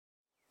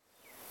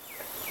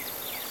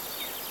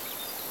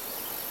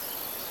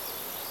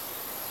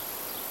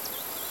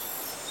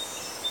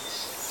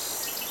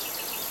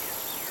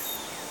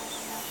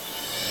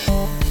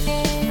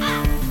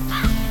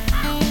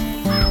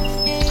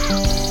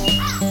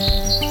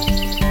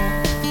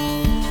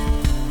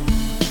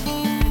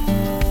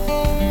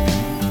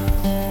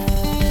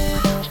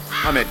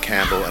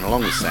Campbell, and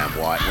along with Sam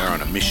White, we're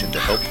on a mission to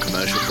help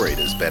commercial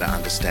breeders better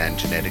understand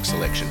genetic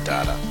selection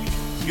data.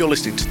 You're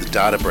listening to The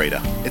Data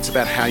Breeder. It's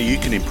about how you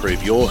can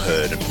improve your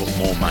herd and put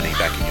more money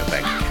back in your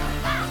bank account.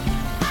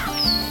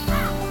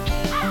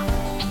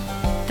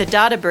 The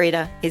Data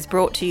Breeder is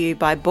brought to you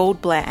by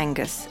Bald Blair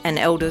Angus and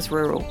Elders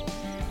Rural.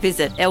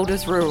 Visit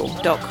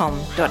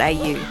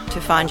eldersrural.com.au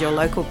to find your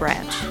local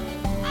branch.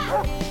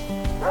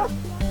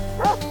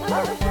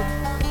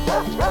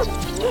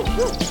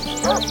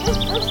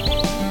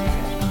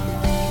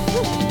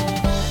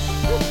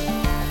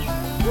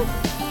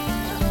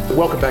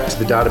 Welcome back to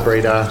The Data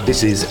Breeder.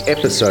 This is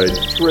episode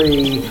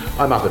 3.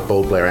 I'm up at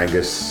Bald Blair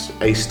Angus,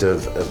 east of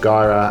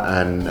Guyra,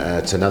 and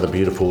it's another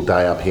beautiful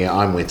day up here.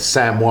 I'm with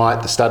Sam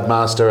White, the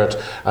Studmaster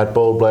at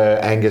Bald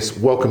Blair Angus.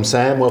 Welcome,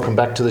 Sam. Welcome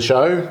back to the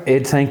show.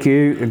 Ed, thank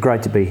you.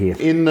 Great to be here.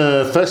 In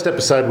the first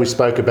episode, we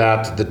spoke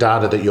about the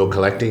data that you're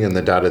collecting and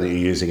the data that you're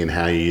using and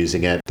how you're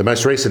using it. The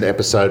most recent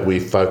episode, we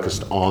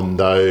focused on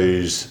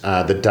those,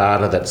 the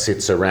data that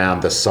sits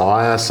around the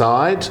sire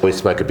side. We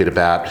spoke a bit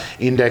about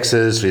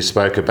indexes. We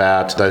spoke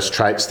about those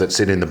traits that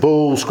sit in the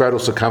bull, scrotal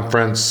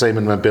circumference,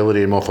 semen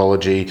mobility and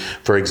morphology.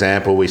 For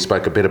example, we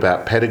spoke a bit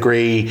about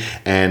pedigree,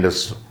 and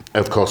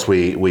of course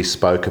we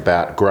spoke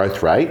about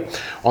growth rate.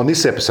 On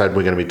this episode,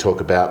 we're going to be talking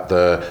about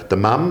the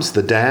mums,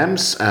 the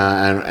dams,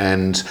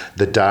 and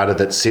the data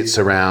that sits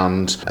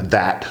around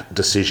that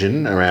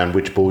decision around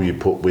which bull you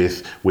put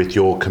with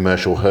your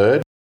commercial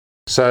herd.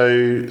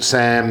 So,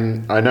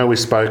 Sam, I know we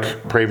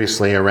spoke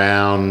previously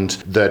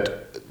around that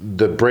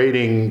the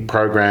breeding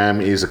program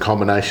is a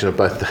combination of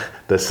both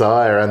the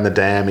sire and the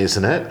dam,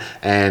 isn't it?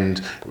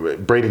 And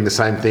breeding the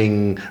same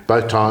thing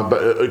both times,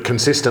 but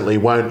consistently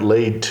won't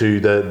lead to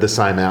the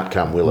same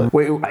outcome, will it?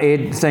 Well,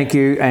 Ed, thank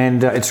you,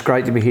 and it's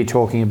great to be here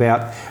talking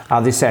about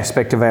this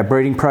aspect of our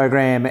breeding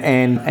program,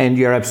 and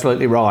you're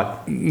absolutely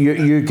right.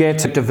 You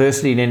get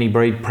diversity in any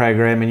breed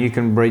program, and you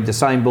can breed the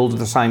same bull to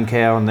the same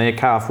cow, and their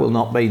calf will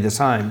not be the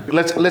same.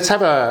 Let's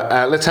have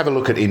a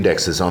look at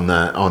indexes on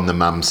the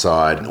mum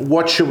side.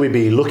 What should we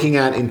be looking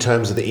at in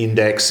terms of the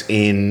index,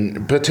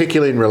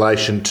 particularly in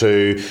relation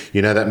to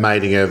that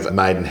mating of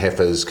maiden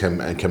heifers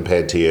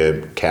compared to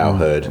your cow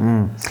herd?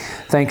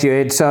 Thank you,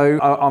 Ed. So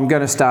I'm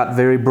going to start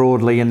very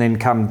broadly and then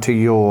come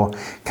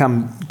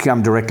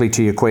directly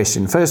to your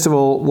question. First of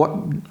all,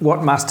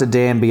 what must a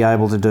dam be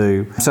able to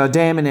do? So a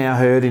dam in our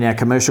herd, in our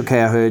commercial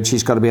cow herd,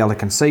 she's got to be able to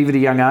conceive at a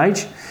young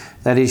age.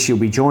 That is, she'll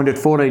be joined at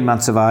 14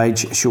 months of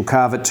age. She'll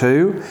calve at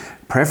 2.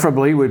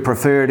 Preferably, we'd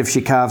prefer it if she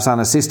calves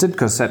unassisted,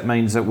 because that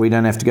means that we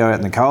don't have to go out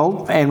in the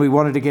cold. And we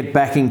wanted to get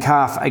back in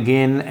calf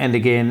again and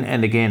again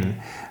and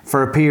again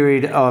for a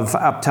period of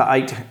up to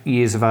 8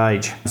 years of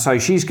age. So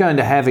she's going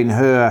to have in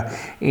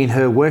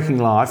her working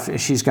life,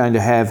 she's going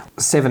to have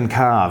 7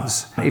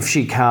 calves if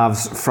she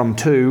calves from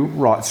 2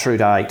 right through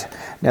to 8.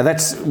 Now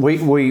that's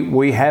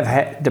we have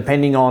had,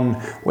 depending on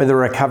whether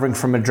we're recovering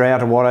from a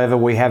drought or whatever,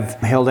 we have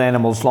held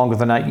animals longer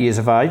than 8 years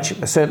of age.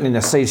 Certainly in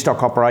the seed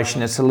stock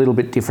operation, it's a little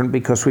bit different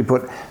because we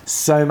put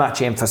so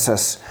much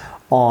emphasis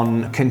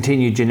on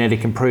continued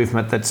genetic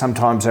improvement that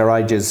sometimes our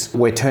ages,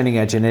 we're turning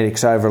our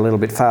genetics over a little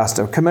bit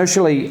faster.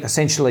 Commercially,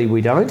 essentially we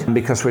don't,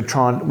 because we're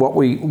trying, what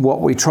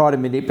we try to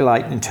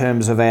manipulate in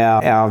terms of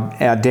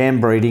our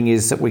dam breeding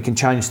is that we can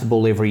change the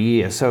bull every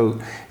year. So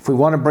if we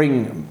want to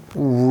bring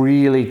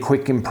really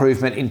quick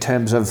improvement in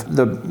terms of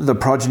the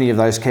progeny of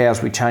those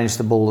cows, we change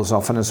the bull as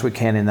often as we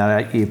can in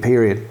that 8-year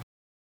period.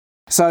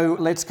 So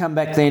let's come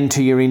back then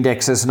to your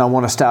indexes, and I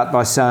want to start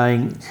by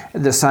saying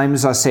the same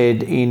as I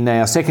said in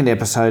our second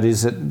episode,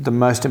 is that the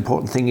most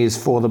important thing is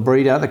for the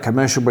breeder, the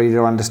commercial breeder,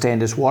 to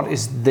understand is what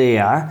is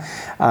their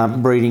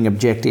breeding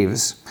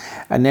objectives.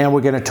 And now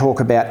we're going to talk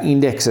about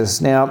indexes.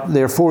 Now,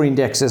 there are 4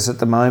 indexes at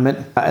the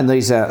moment, and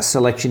these are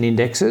selection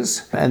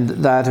indexes, and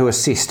they're to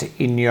assist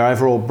in your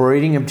overall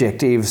breeding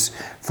objectives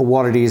for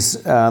what it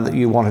is that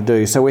you want to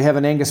do. So we have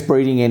an Angus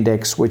breeding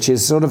index, which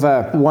is sort of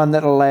one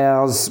that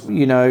allows,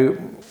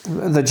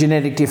 the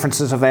genetic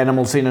differences of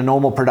animals in a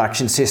normal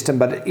production system,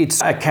 but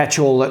it's a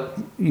catch-all that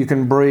you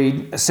can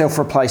breed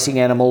self-replacing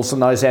animals,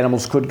 and those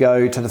animals could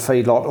go to the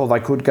feedlot, or they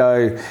could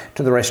go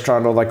to the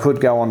restaurant, or they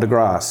could go onto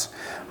grass.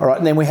 All right,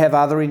 and then we have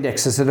other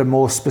indexes that are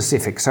more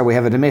specific. So we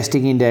have a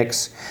domestic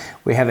index,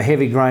 we have a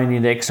heavy grain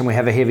index, and we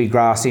have a heavy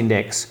grass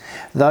index.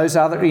 Those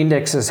other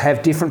indexes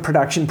have different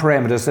production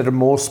parameters that are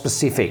more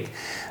specific.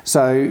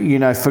 So,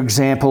 for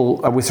example,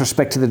 with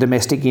respect to the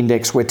domestic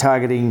index, we're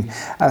targeting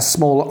a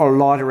smaller or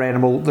lighter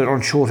animal that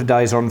on shorter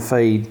days on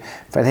feed.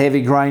 For the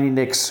heavy grain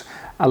index,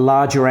 a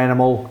larger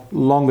animal,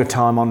 longer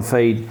time on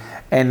feed.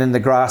 And then the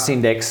grass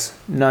index,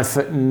 no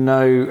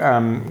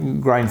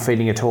grain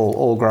feeding at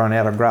all grown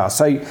out of grass.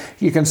 So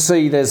you can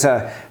see there's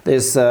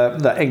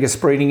the Angus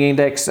breeding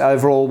index,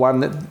 overall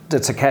one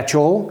that's a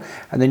catch-all,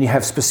 and then you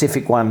have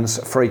specific ones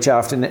for each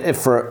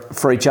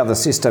for each other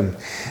system.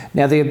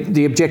 Now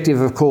the objective,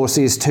 of course,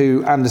 is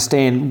to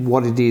understand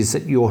what it is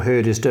that your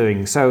herd is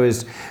doing. So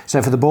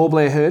for the Bald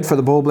Blair herd, for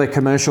the Bald Blair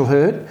commercial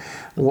herd,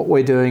 what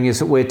we're doing is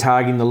that we're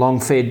targeting the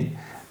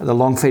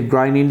long-fed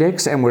grain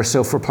index, and we're a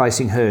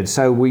self-replacing herd.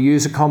 So we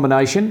use a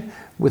combination.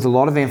 with a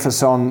lot of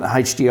emphasis on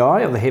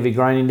HDI, or the heavy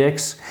grain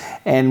index,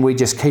 and we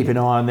just keep an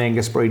eye on the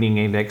Angus breeding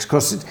index,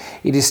 because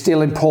it is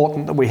still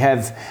important that we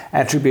have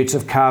attributes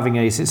of calving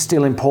ease. It's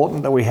still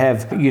important that we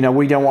have,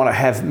 we don't want to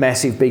have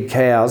massive big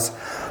cows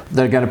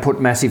that are going to put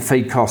massive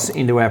feed costs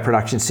into our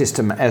production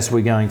system as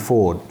we're going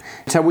forward.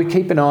 So we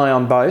keep an eye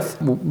on both,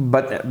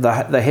 but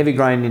the heavy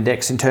grain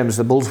index, in terms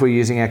of the bulls we're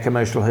using our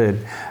commercial herd,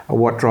 are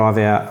what drive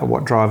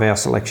our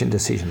selection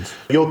decisions.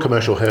 Your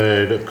commercial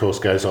herd, of course,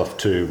 goes off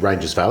to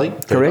Ranges Valley,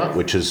 correct,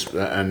 which is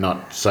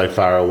not so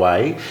far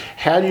away.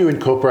 How do you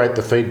incorporate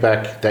the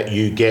feedback that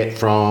you get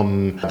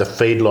from the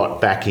feedlot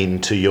back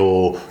into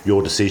your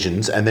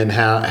decisions, and then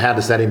how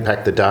does that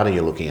impact the data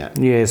you're looking at?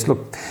 Yes,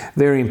 look,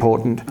 very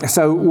important.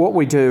 So what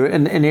we do,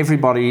 and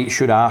everybody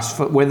should ask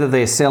for whether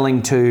they're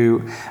selling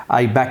to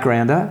a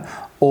backgrounder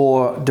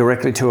or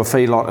directly to a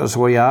feedlot as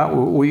we are,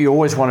 we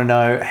always want to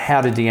know,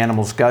 how did the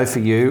animals go for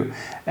you?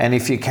 And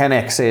if you can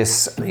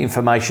access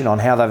information on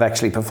how they've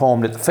actually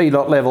performed at the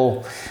feedlot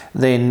level,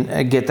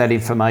 then get that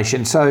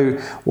information. So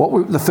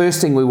the first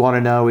thing we want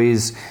to know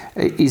is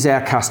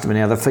our customer.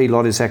 Now, the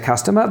feedlot is our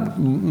customer.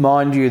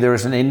 Mind you, there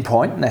is an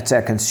endpoint, and that's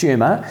our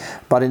consumer.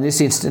 But in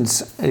this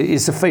instance,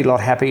 is the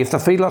feedlot happy? If the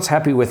feedlot's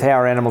happy with how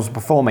our animals are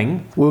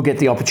performing, we'll get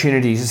the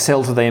opportunity to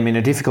sell to them in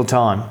a difficult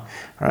time.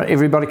 Right?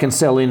 Everybody can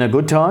sell in a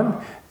good time,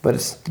 but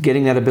it's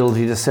getting that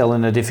ability to sell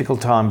in a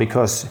difficult time,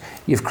 because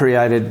you've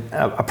created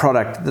a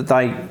product that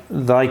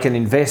they can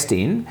invest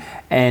in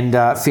and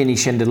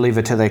finish and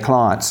deliver to their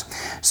clients.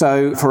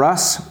 So for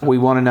us, we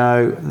want to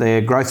know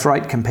their growth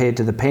rate compared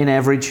to the pen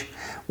average.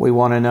 We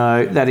want to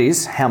know, that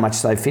is, how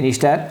much they've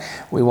finished at.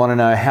 We want to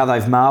know how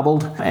they've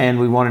marbled, and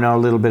we want to know a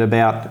little bit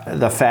about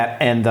the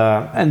fat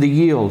and the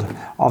yield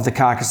of the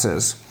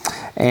carcasses.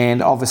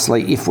 And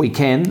obviously, if we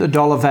can, the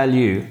dollar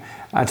value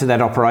to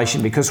that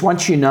operation, because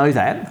once you know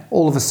that,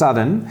 all of a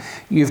sudden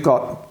you've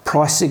got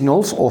price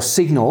signals or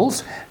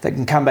signals that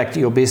can come back to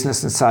your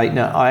business and say,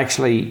 no,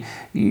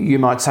 you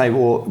might say,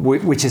 well,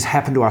 which has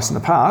happened to us in the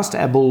past,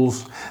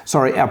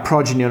 our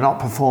progeny are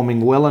not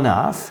performing well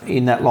enough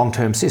in that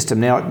long-term system.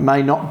 Now, it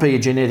may not be a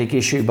genetic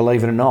issue,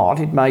 believe it or not.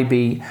 It may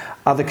be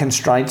other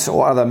constraints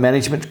or other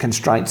management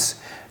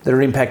constraints that are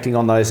impacting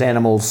on those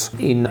animals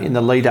in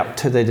the lead up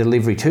to their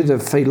delivery to the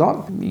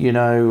feedlot.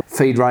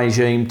 Feed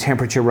regime,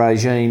 temperature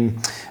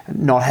regime,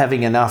 not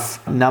having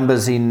enough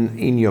numbers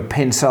in your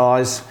pen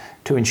size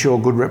to ensure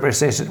good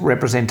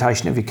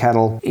representation of your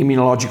cattle,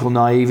 immunological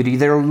naivety.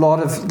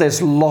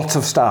 There's lots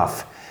of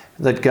stuff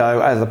that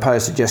go as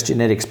opposed to just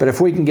genetics. But if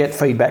we can get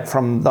feedback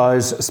from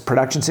those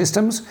production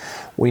systems,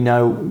 we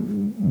know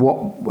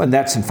and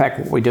that's in fact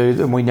what we do,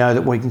 then we know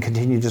that we can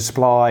continue to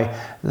supply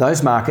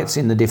those markets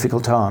in the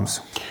difficult times.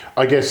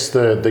 I guess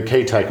the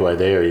key takeaway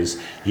there is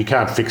you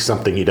can't fix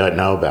something you don't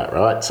know about,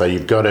 right? So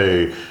you've got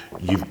to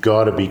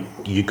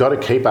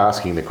keep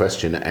asking the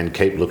question and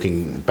keep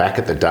looking back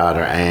at the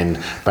data and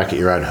back at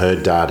your own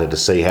herd data to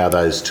see how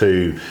those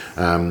two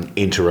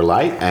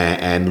interrelate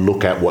and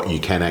look at what you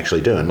can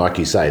actually do. And like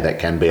you say, that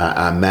can be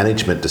a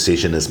management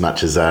decision as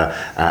much as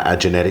a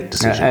genetic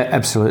decision.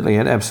 Absolutely.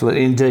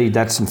 Indeed,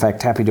 that's in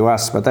fact happy to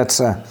us, but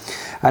that's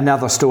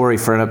another story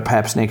for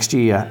perhaps next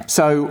year.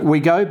 So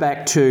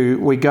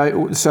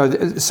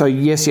so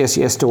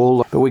yes to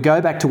all, but we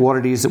go back to what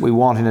it is that we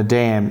want in a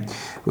dam.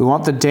 We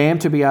want the dam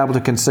to be able to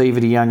conceive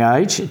at a young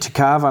age, to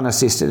calve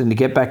unassisted, and to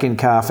get back in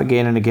calf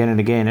again and again and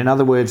again. In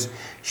other words,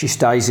 she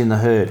stays in the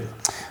herd.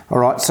 All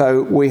right,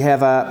 so we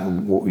have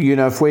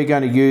if we're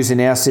going to use in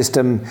our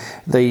system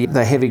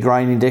the heavy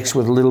grain index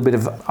with a little bit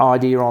of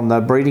idea on the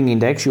breeding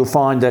index, you'll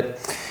find that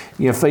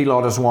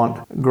feedlotters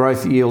want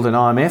growth, yield and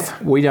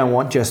IMF. We don't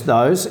want just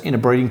those in a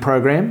breeding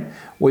program.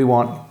 We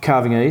want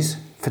calving ease,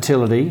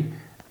 fertility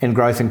and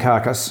growth and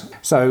carcass.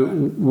 So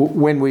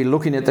when we're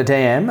looking at the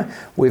dam,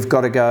 we've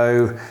got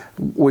to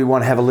we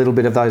want to have a little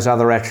bit of those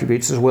other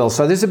attributes as well.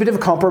 So there's a bit of a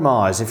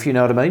compromise, if you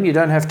know what I mean. You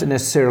don't have to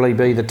necessarily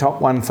be the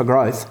top one for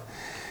growth,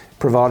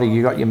 provided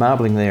you got your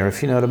marbling there,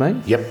 if you know what I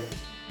mean. Yep.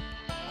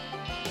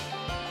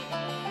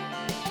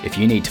 If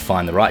you need to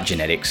find the right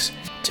genetics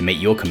to meet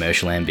your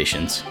commercial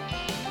ambitions,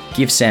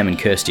 give Sam and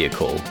Kirsty a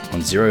call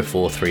on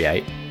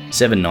 0438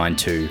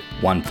 792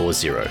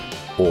 140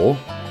 or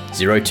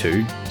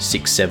 02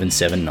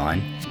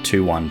 6779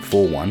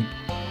 2141.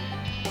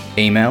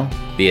 Email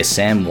via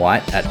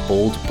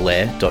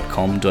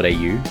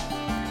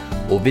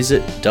samwhite@baldblair.com.au or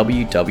visit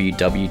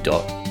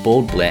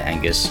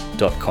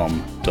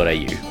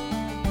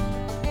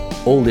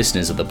www.baldblairangus.com.au. All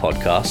listeners of the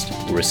podcast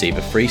will receive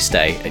a free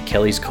stay at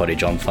Kelly's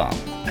Cottage on Farm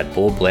at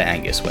Bald Blair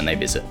Angus when they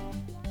visit.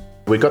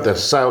 We've got the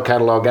sale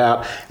catalogue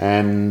out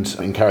and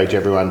encourage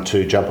everyone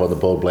to jump on the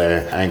Bald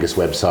Blair Angus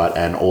website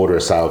and order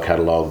a sale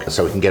catalogue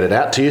so we can get it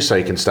out to you so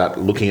you can start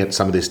looking at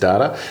some of this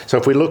data. So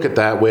if we look at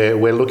that,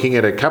 we're looking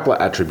at a couple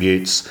of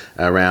attributes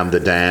around the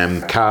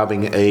dam,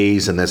 calving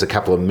ease, and there's a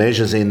couple of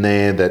measures in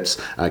there that's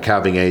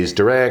calving ease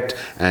direct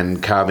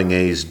and calving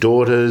ease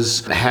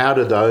daughters. How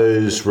do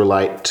those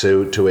relate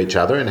to each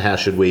other, and how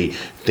should we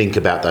think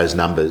about those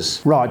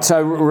numbers? Right,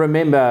 so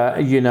remember,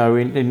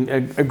 in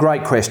a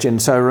great question.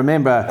 So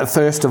remember,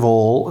 first of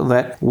all,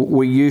 that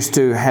we used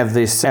to have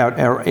this,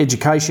 our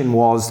education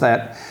was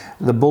that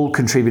the bull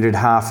contributed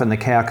half and the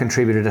cow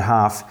contributed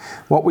half.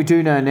 What we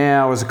do know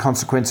now as a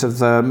consequence of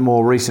the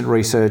more recent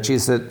research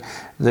is that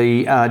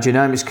the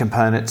genomics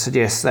component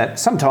suggests that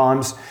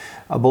sometimes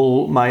a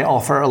bull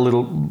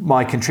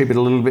may contribute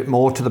a little bit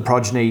more to the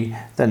progeny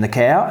than the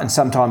cow, and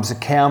sometimes the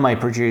cow may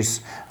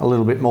produce a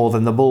little bit more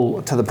than the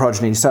bull to the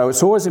progeny. So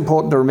it's always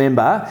important to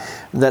remember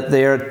that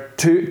there are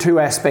two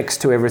aspects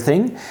to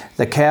everything.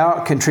 The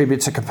cow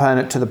contributes a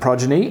component to the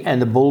progeny,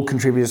 and the bull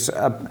contributes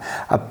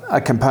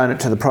a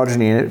component to the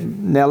progeny.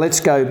 Now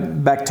let's go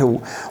back to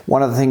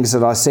one of the things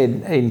that I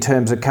said in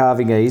terms of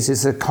calving ease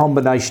is a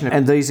combination,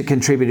 and these are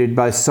contributed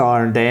both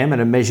sire and dam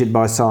and are measured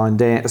by sire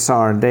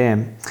and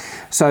dam.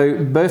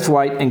 So birth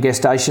weight and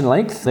gestation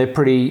length, they're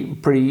pretty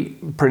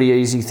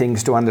easy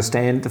things to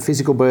understand. The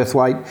physical birth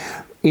weight,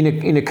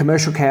 in a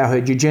commercial cow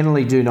herd, you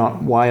generally do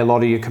not weigh a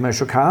lot of your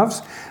commercial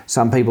calves.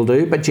 Some people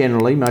do, but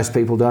generally most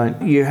people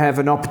don't. You have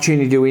an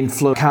opportunity to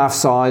influence calf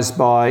size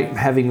by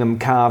having them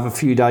calve a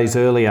few days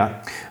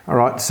earlier. All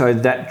right, so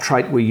that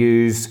trait we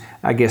use,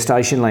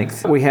 gestation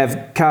length. We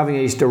have calving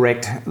ease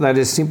direct. That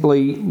is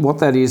simply, what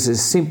that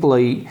is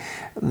simply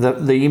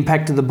the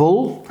impact of the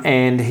bull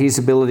and his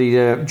ability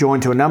to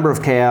join to a number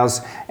of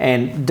cows,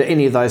 and do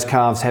any of those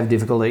calves have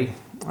difficulty?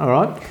 All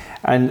right.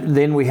 And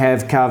then we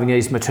have calving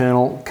ease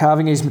maternal.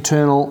 Calving ease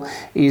maternal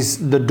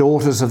is the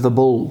daughters of the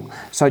bull.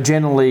 So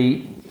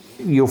generally,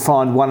 you'll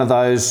find one of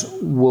those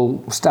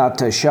will start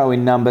to show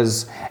in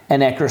numbers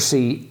and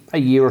accuracy a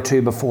year or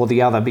two before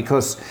the other,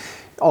 because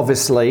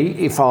obviously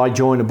if I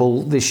join a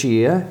bull this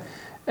year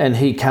and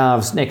he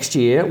calves next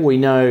year, we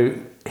know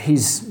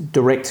his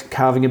direct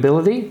calving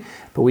ability,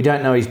 but we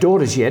don't know his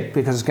daughters yet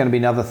because it's going to be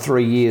another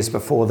 3 years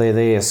before they're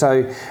there.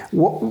 So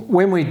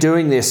when we're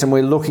doing this and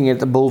we're looking at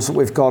the bulls that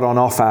we've got on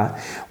offer,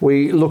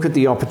 we look at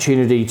the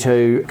opportunity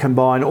to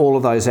combine all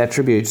of those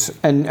attributes.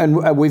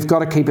 And we've got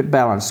to keep it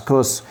balanced,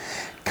 because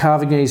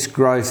calving ease,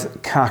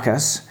 growth,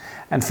 carcass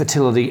and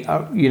fertility,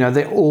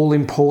 they're all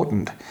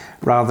important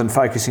rather than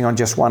focusing on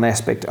just one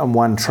aspect and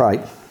one trait.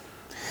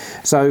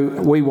 So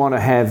we want to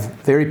have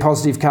very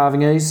positive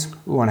calving ease,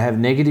 we want to have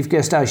negative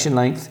gestation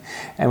length,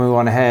 and we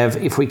want to have,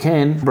 if we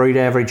can, breed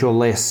average or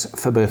less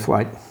for birth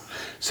weight.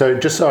 So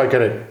just so I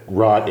get it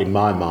right in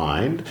my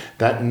mind,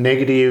 that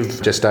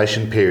negative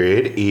gestation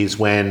period is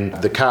when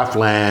the calf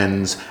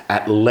lands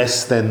at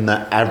less than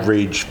the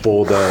average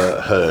for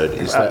the herd.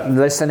 Is that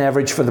less than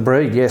average for the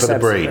breed? Yes, for the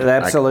breed.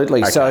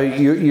 Absolutely. Okay. So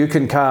you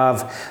can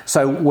calve.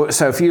 So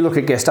if you look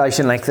at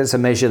gestation length, there's a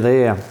measure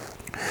there.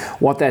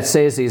 What that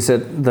says is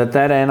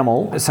that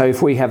animal, so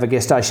if we have a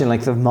gestation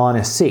length of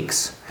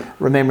 -6,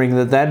 remembering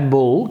that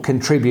bull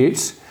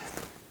contributes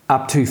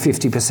up to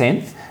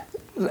 50%,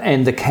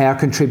 and the cow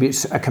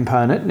contributes a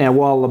component. Now,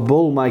 while the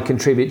bull may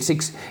contribute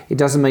 6, it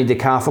doesn't mean the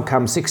calf will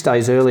come 6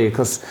 days earlier,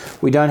 because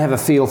we don't have a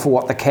feel for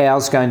what the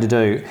cow's going to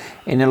do.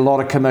 In a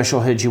lot of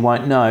commercial herds, you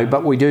won't know,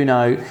 but we do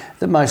know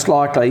that most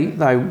likely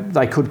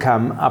they could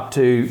come up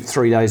to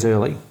 3 days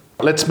early.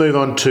 Let's move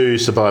on to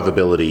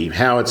survivability,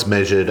 how it's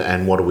measured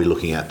and what are we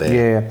looking at there?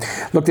 Yeah,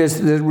 look, there's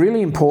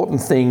really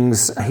important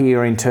things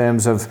here in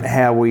terms of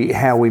how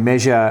we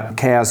measure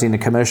cows in a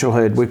commercial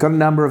herd. We've got a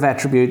number of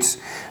attributes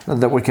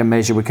that we can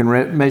measure. We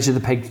can measure the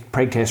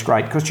preg test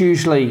rate, because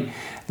usually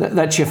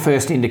that's your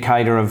first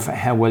indicator of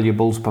how well your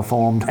bull's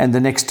performed. And the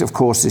next, of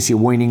course, is your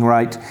weaning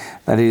rate.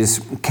 That is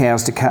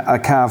calves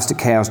to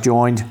cows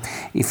joined.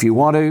 If you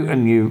want to,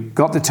 and you've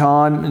got the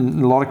time,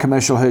 and a lot of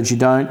commercial herds you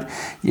don't,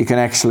 you can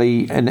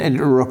actually, and it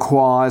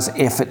requires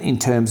effort in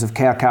terms of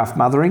cow-calf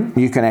mothering.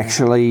 You can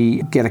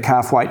actually get a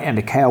calf weight and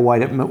a cow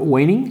weight at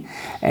weaning,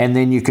 and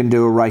then you can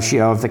do a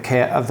ratio of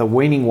the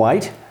weaning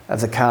weight of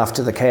the calf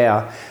to the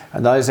cow.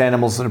 And those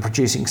animals that are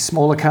producing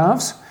smaller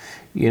calves,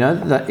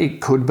 that it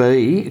could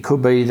be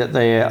that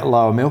they're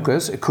lower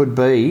milkers. It could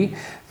be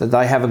that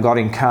they haven't got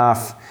in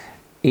calf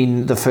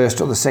in the first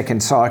or the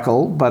second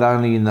cycle, but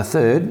only in the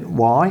third.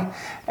 Why?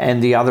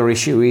 And the other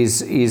issue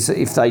is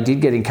if they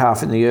did get in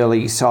calf in the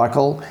early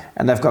cycle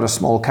and they've got a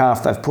small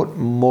calf, they've put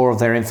more of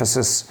their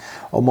emphasis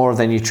or more of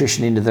their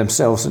nutrition into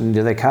themselves and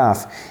into their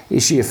calf.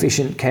 Is she a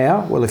efficient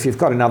cow? Well, if you've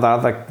got enough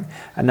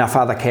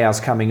other cows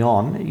coming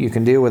on, you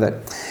can deal with it.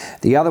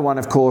 The other one,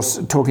 of course,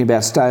 talking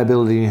about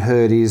stability in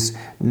herd, is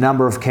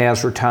number of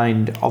cows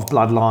retained of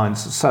bloodlines.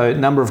 So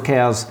number of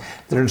cows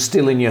that are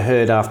still in your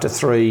herd after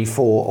 3,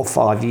 4 or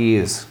 5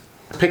 years.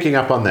 Picking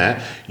up on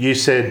that, you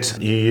said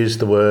you used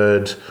the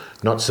word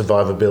not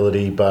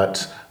survivability,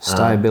 but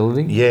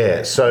stability.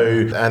 Yeah.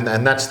 So, and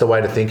that's the way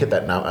to think of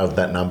that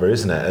number,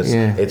 isn't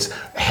it? It's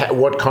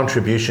what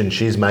contribution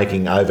she's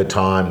making over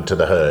time to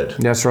the herd.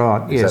 That's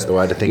right. Is that the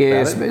way to think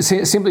about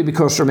it? Simply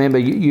because, remember,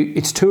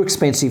 it's too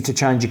expensive to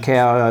change a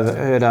cow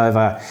herd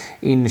over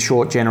in a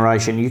short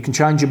generation. You can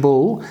change a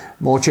bull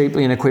more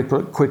cheaply and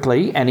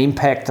quickly and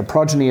impact the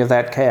progeny of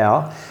that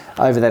cow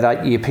over that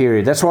 8-year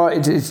period. That's why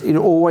it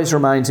always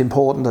remains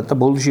important that the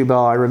bulls you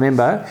buy,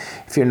 remember,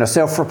 if you're in a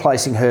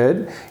self-replacing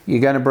herd, you're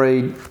going to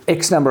breed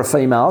X number of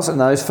females, and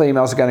those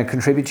females are going to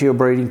contribute to your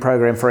breeding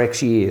program for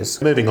X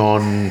years. Moving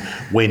on,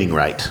 weaning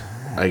rate.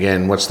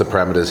 Again, what's the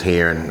parameters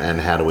here,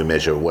 and how do we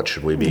measure? What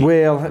should we be?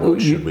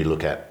 What should we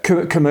look at?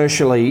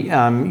 Commercially,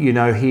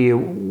 here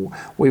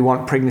we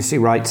want pregnancy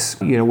rates.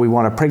 We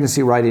want a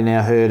pregnancy rate in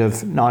our herd of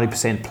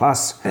 90%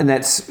 plus, and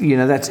that's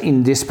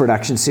in this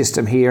production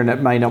system here, and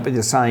it may not be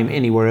the same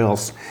anywhere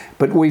else.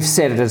 But we've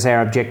set it as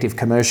our objective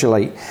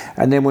commercially.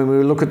 And then when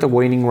we look at the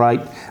weaning rate,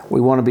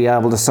 we want to be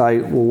able to say,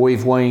 well,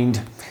 we've weaned.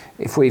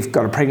 If we've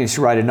got a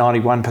pregnancy rate of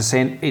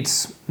 91%,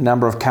 it's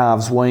number of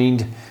calves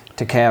weaned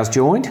to cows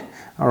joined.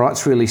 All right,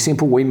 it's really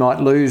simple. We might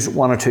lose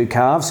 1 or 2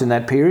 calves in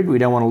that period. We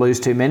don't want to lose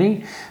too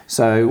many.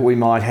 So we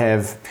might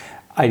have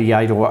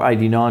 88 or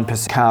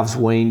 89% calves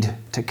weaned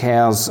to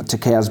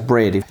cows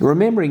bred.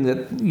 Remembering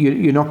that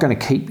you're not going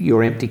to keep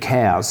your empty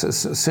cows.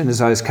 As soon as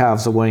those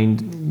calves are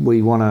weaned,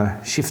 we want to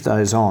shift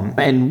those on.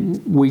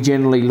 And we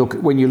generally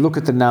when you look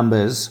at the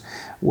numbers,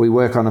 we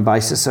work on a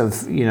basis of,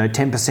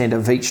 10%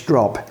 of each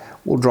drop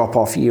will drop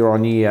off year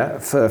on year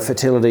for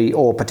fertility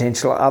or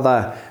potential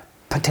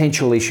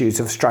issues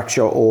of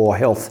structure or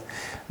health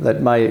that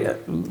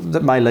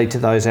may lead to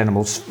those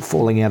animals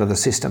falling out of the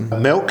system.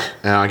 Milk,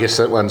 I guess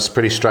that one's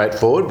pretty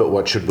straightforward, but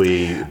what should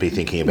we be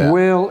thinking about?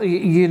 Well,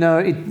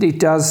 it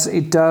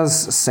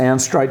does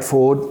sound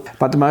straightforward,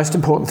 but the most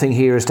important thing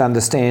here is to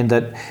understand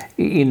that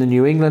in the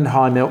New England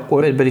high milk,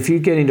 but if you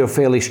get into a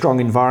fairly strong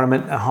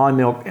environment, a high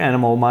milk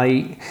animal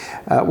we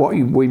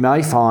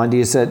may find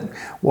is that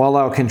while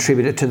they'll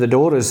contribute it to the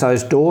daughters,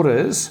 those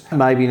daughters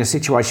may be in a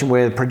situation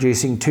where they're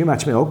producing too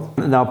much milk,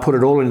 and they'll put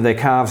it all into their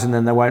calves and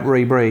then they won't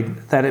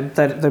rebreed. That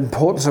the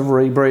importance of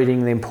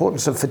rebreeding, the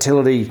importance of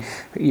fertility,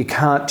 you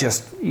can't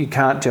just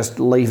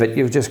leave it.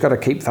 You've just got to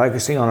keep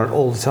focusing on it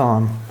all the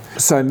time.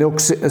 So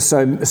milk,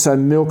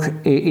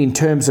 in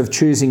terms of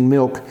choosing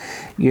milk,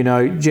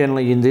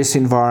 generally in this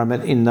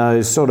environment, in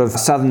those sort of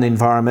southern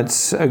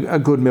environments, a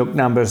good milk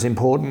number is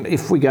important.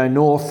 If we go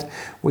north,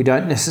 we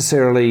don't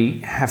necessarily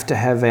have to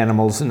have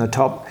animals in the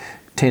top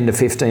 10 to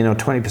 15 or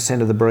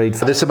 20% of the breed.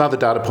 There's some other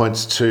data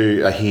points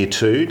here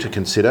too to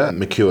consider.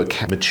 Mature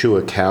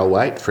cow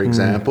weight, for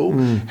example.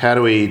 How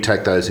do we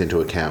take those into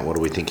account? What are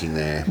we thinking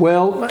there?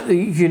 Well,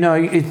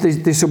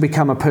 this will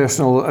become a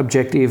personal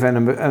objective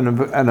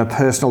and a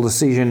personal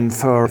decision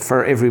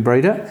for every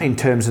breeder in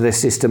terms of their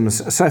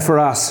systems. So for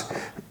us,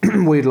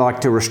 we'd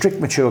like to restrict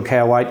mature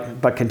cow weight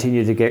but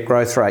continue to get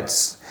growth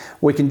rates.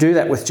 We can do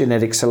that with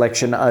genetic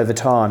selection over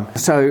time.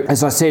 So,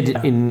 as I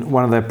said in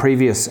one of the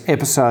previous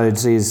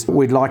episodes, is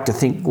we'd like to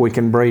think we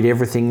can breed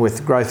everything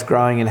with growth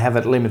growing and have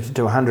it limited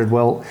to 100.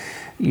 Well,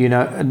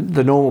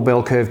 the normal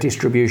bell curve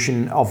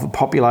distribution of a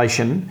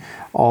population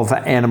of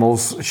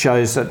animals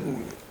shows that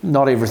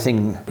not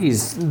everything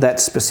is that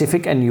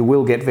specific, and you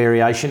will get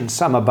variation,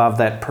 some above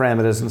that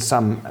parameters and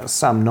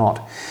some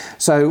not.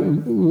 So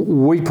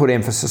we put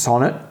emphasis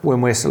on it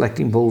when we're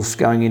selecting bulls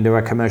going into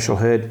a commercial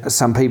herd.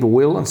 Some people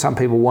will and some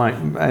people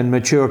won't. And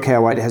mature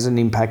cow weight has an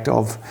impact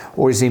of,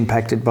 or is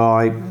impacted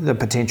by, the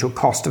potential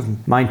cost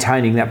of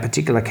maintaining that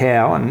particular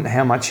cow and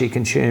how much she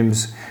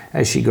consumes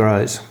as she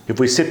grows.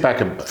 If we sit back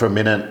for a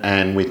minute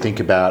and we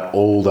think about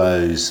all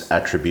those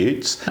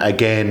attributes,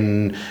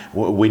 again,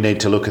 we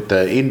need to look at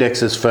the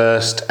indexes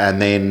first,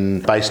 and then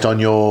based on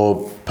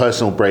your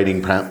personal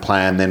breeding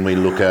plan, then we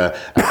look at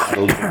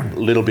a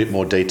little bit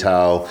more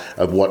detail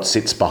of what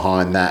sits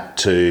behind that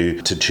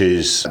to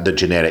choose the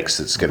genetics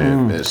that's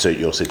going to suit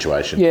your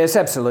situation. Yes,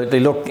 absolutely.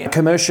 Look,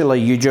 commercially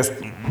you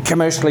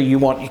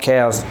want your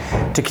cows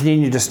to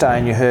continue to stay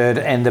in your herd,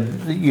 and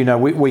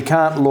we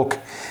can't look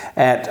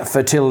at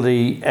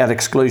fertility at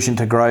exclusion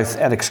to growth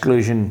at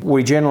exclusion.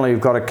 We generally have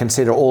got to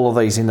consider all of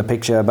these in the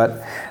picture,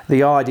 but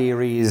the idea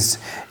is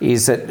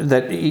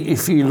that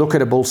if you look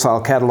at a bull sale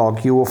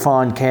catalogue, you will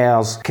find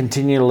cows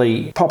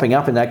continually popping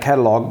up in that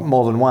catalogue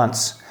more than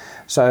once.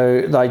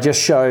 So they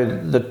just show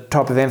the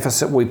type of emphasis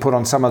that we put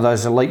on some of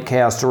those elite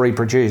cows to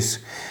reproduce,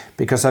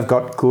 because they've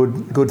got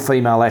good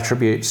female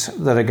attributes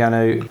that are going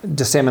to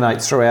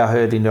disseminate through our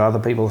herd into other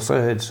people's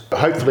herds.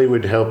 Hopefully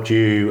we've helped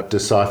you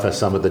decipher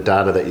some of the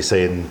data that you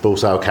see in bull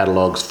sale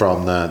catalogues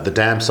from the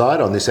dam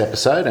side on this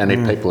episode. And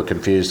if people are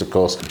confused, of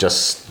course,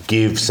 just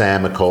give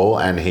Sam a call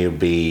and he'll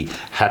be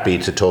happy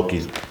to talk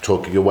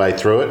your way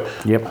through it.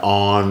 Yep.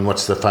 On,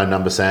 what's the phone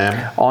number,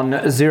 Sam? On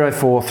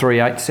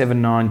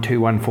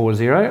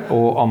 0438792140,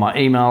 or on my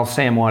email,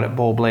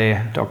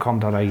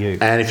 samwhite@ballblair.com.au.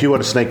 And if you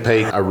want a sneak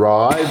peek,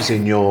 arrives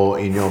in your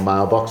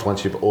mailbox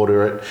once you've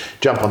ordered it,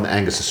 jump on the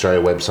Angus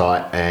Australia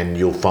website and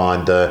you'll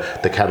find the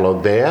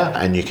catalogue there,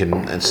 and you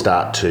can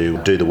start to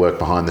do the work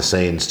behind the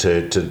scenes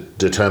to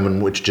determine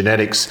which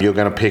genetics you're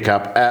going to pick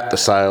up at the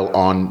sale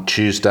on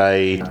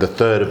Tuesday the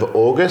 3rd of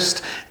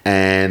August.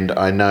 And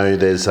I know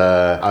there's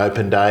a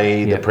open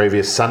day the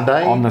previous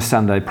Sunday. On the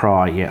Sunday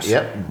prior, yes.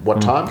 Yep.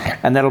 What time?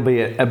 And that'll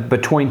be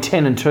between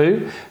 10 and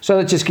 2. So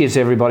that just gives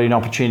everybody an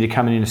opportunity to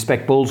come in and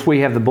inspect bulls. We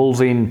have the bulls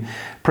in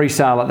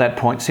pre-sale at that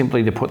point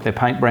simply to put their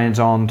paint brands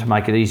on to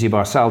make it easier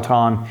by sale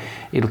time.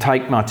 It'll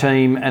take my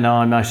team and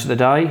I most of the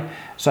day.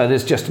 So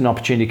there's just an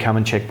opportunity to come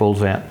and check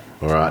bulls out.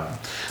 All right.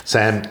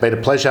 Sam, been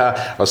a pleasure.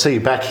 I'll see you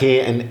back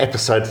here in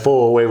episode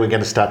 4 where we're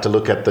going to start to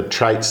look at the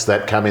traits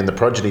that come in the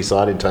progeny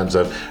side in terms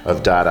of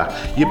data.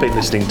 You've been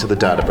listening to The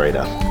Data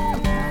Breeder.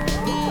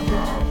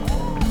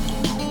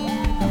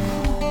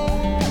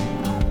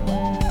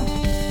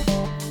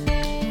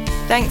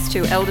 Thanks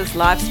to Elders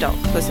Livestock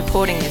for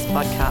supporting this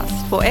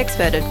podcast. For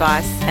expert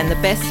advice and the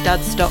best stud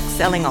stock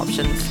selling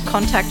options,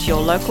 contact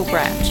your local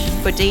branch.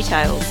 For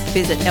details,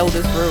 visit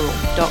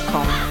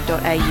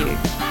eldersrural.com.au.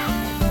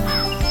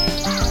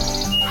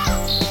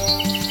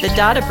 The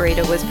Data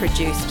Breeder was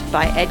produced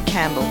by Ed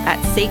Campbell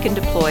at Seek and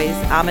Deploy's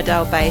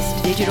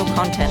Armidale-based digital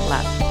content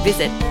lab.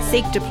 Visit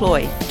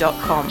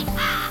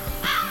seekdeploy.com.